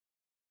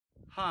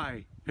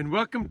Hi, and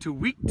welcome to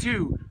week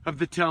 2 of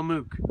the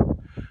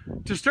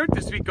TEL-MOOC. To start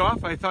this week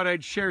off, I thought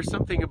I'd share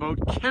something about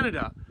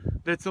Canada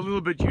that's a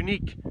little bit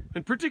unique,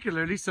 and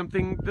particularly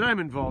something that I'm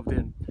involved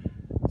in,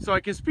 so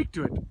I can speak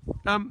to it.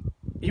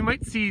 You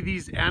might see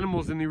these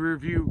animals in the rear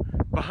view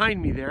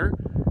behind me there.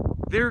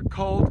 They're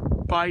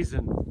called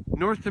bison,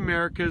 North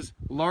America's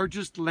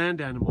largest land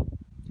animal.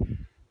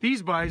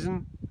 These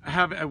bison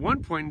have at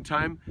one point in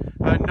time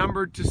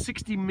numbered to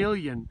 60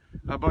 million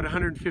about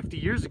 150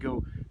 years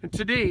ago, and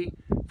today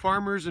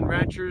farmers and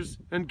ranchers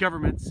and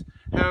governments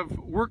have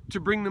worked to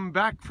bring them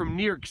back from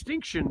near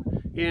extinction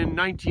in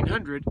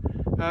 1900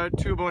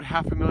 to about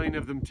 500,000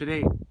 of them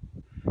today.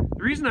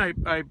 The reason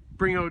I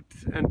bring out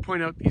and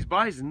point out these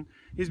bison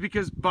is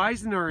because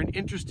bison are an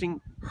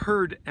interesting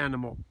herd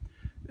animal.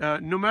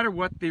 No matter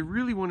what, they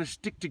really want to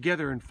stick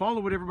together and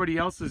follow what everybody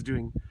else is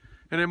doing.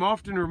 And I'm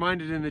often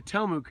reminded in the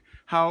TEL-MOOC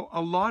how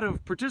a lot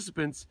of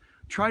participants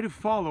try to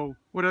follow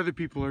what other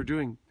people are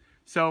doing.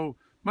 So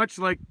much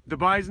like the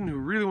bison who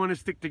really want to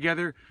stick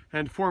together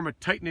and form a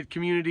tight-knit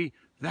community,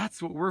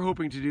 that's what we're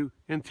hoping to do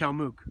in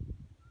TEL-MOOC.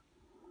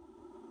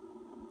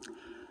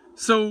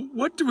 So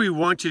what do we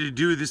want you to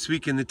do this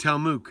week in the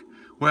TEL-MOOC?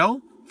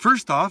 Well,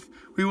 first off,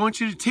 we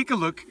want you to take a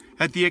look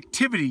at the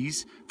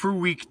activities for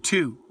week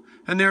 2,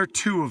 and there are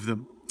 2 of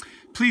them.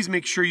 Please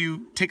make sure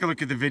you take a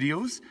look at the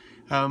videos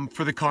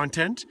for the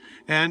content,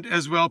 and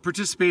as well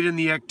participate in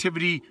the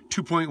Activity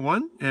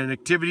 2.1 and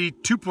Activity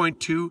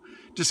 2.2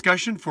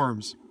 discussion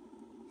forums.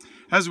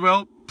 As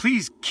well,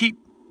 please keep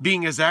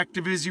being as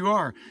active as you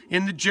are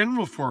in the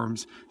general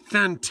forums.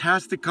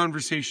 Fantastic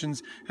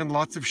conversations and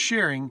lots of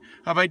sharing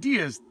of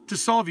ideas to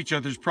solve each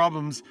other's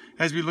problems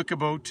as we look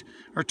about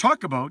or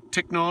talk about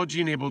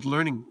technology-enabled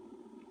learning.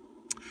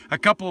 A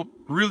couple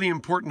really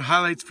important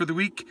highlights for the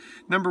week.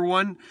 Number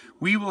 1,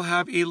 we will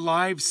have a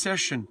live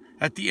session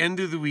at the end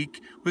of the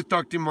week with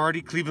Dr.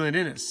 Marty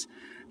Cleveland-Innes.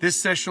 This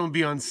session will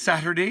be on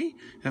Saturday,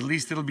 at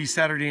least it'll be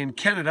Saturday in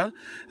Canada,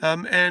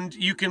 and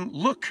you can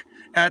look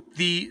at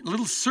the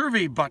little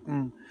survey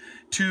button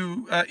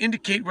to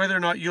indicate whether or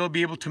not you'll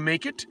be able to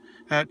make it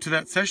to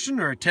that session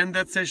or attend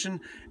that session,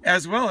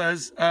 as well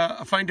as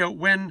find out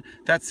when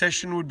that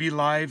session would be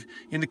live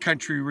in the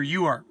country where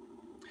you are.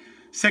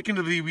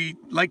 Secondly, we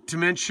like to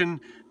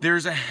mention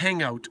there's a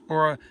Hangout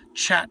or a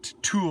chat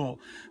tool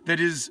that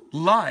is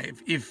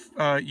live. If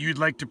you'd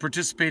like to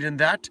participate in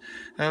that,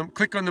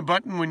 click on the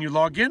button when you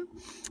log in.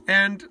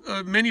 And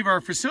many of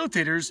our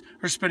facilitators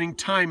are spending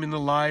time in the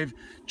live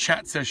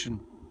chat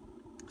session.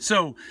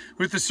 So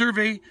with the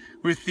survey,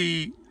 with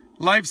the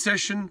live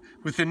session,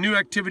 with the new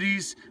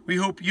activities, we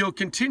hope you'll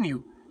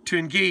continue to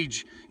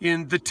engage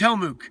in the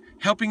TEL-MOOC,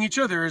 helping each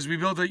other as we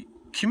build a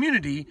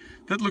community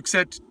that looks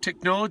at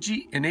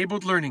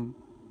technology-enabled learning.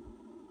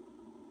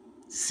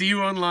 See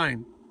you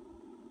online.